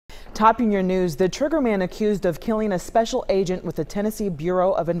Topping your news, the triggerman accused of killing a special agent with the Tennessee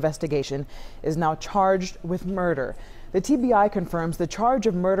Bureau of Investigation is now charged with murder. The TBI confirms the charge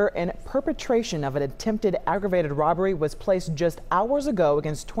of murder and perpetration of an attempted aggravated robbery was placed just hours ago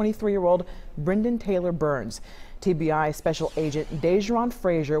against 23-year-old Brendan Taylor Burns. TBI Special Agent Dejaron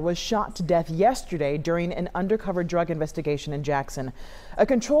Frazier was shot to death yesterday during an undercover drug investigation in Jackson. A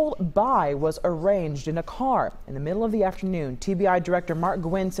controlled buy was arranged in a car in the middle of the afternoon. TBI Director Mark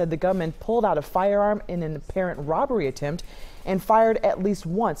Gwynn said the gunman pulled out a firearm in an apparent robbery attempt and fired at least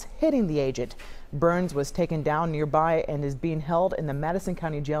once, hitting the agent. Burns was taken down nearby and is being held in the Madison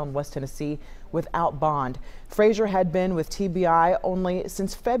County Jail in West Tennessee without bond. Frazier had been with TBI only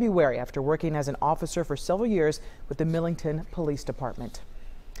since February after working as an officer for several years with the Millington Police Department.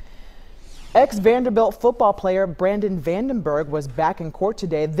 Ex-Vanderbilt football player Brandon Vandenberg was back in court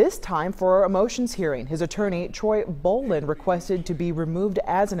today, this time for a motions hearing. His attorney, Troy Bolin, requested to be removed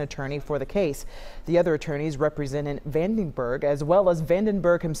as an attorney for the case. The other attorneys representing Vandenberg, as well as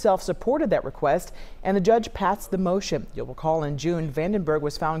Vandenberg himself, supported that request, and the judge passed the motion. You'll recall in June, Vandenberg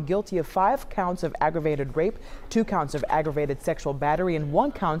was found guilty of 5 counts of aggravated rape, 2 counts of aggravated sexual battery, and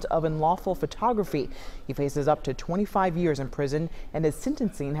 1 count of unlawful photography. He faces up to 25 years in prison, and his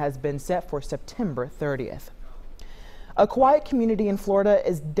sentencing has been set for September 30th. A quiet community in Florida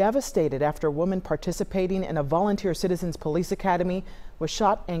is devastated after a woman participating in a volunteer citizens police academy was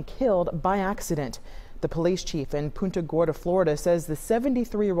shot and killed by accident. The police chief in Punta Gorda, Florida, says the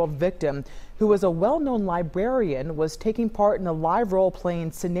 73-year-old victim, who was a well-known librarian, was taking part in a live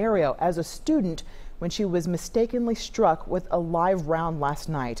role-playing scenario as a student when she was mistakenly struck with a live round last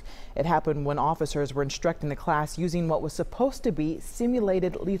night. It happened when officers were instructing the class using what was supposed to be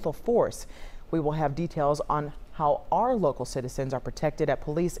simulated lethal force. We will have details on how our local citizens are protected at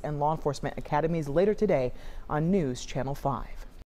police and law enforcement academies later today on News Channel 5.